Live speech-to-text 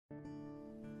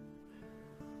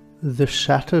The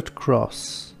Shattered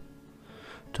Cross.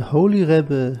 The Holy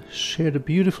Rebbe shared a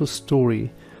beautiful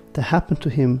story that happened to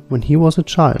him when he was a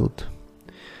child.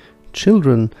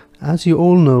 Children, as you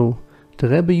all know, the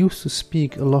Rebbe used to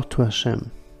speak a lot to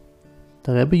Hashem.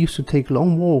 The Rebbe used to take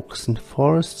long walks in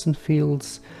forests and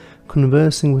fields,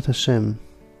 conversing with Hashem.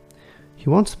 He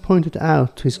once pointed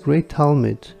out to his great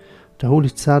Talmid, the Holy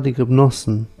Tzaddik Reb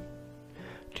Nosson,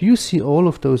 "Do you see all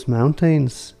of those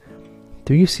mountains?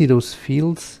 Do you see those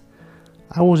fields?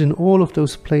 I was in all of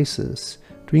those places,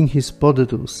 doing his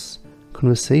bodedus,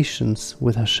 conversations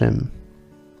with Hashem."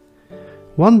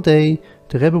 One day,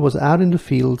 the Rebbe was out in the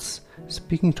fields,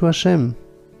 speaking to Hashem.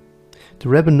 The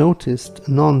Rebbe noticed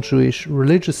a non-Jewish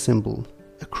religious symbol,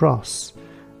 a cross,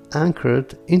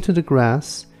 anchored into the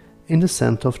grass in the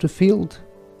center of the field.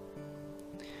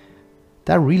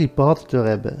 That really bothered the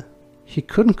Rebbe. He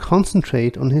couldn't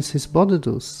concentrate on his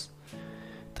bodedus.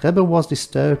 The Rebbe was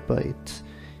disturbed by it.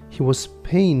 He was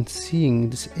pained seeing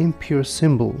this impure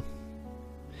symbol.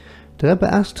 The Rebbe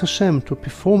asked Hashem to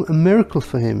perform a miracle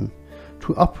for him,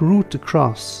 to uproot the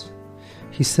cross.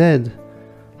 He said,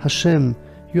 "Hashem,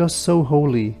 you are so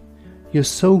holy, you are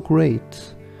so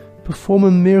great. Perform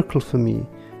a miracle for me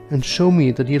and show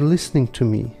me that you're listening to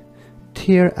me.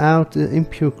 Tear out the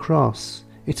impure cross.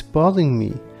 It's bothering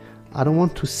me. I don't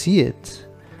want to see it.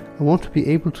 I want to be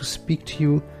able to speak to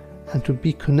you and to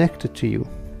be connected to you."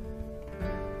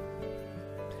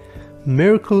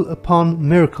 Miracle upon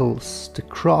miracles, the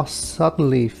cross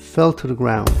suddenly fell to the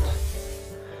ground.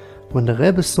 When the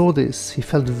Rebbe saw this, he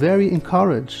felt very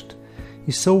encouraged.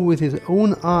 He saw with his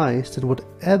own eyes that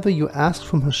whatever you ask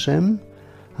from Hashem,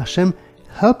 Hashem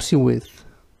helps you with.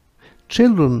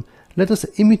 Children, let us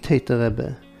imitate the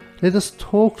Rebbe. Let us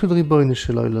talk to the Ribbono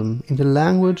Shel Olam in the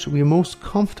language we are most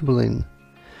comfortable in.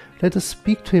 Let us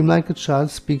speak to him like a child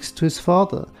speaks to his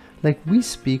father, like we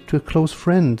speak to a close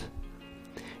friend.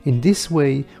 In this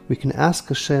way, we can ask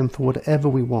Hashem for whatever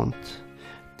we want.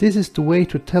 This is the way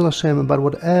to tell Hashem about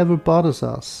whatever bothers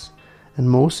us. And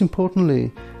most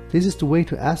importantly, this is the way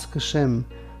to ask Hashem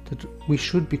that we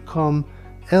should become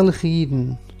Ehrliche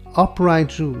Yidden, upright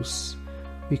Jews.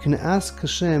 We can ask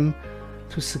Hashem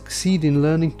to succeed in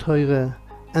learning Torah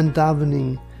and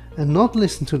davening and not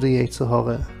listen to the Yetzer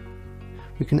Hara.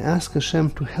 We can ask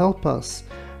Hashem to help us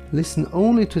listen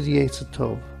only to the Yetzer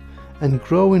Tov and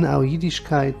grow in our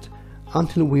Yiddishkeit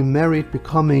until we merit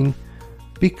becoming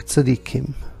big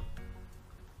tzaddikim.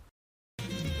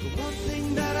 The one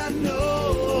thing that I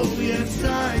know, yes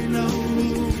I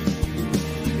know,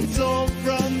 it's all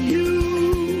from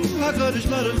you, HaKadosh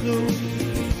Baruch Hu.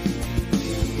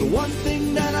 The one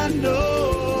thing that I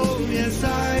know, yes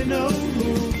I know,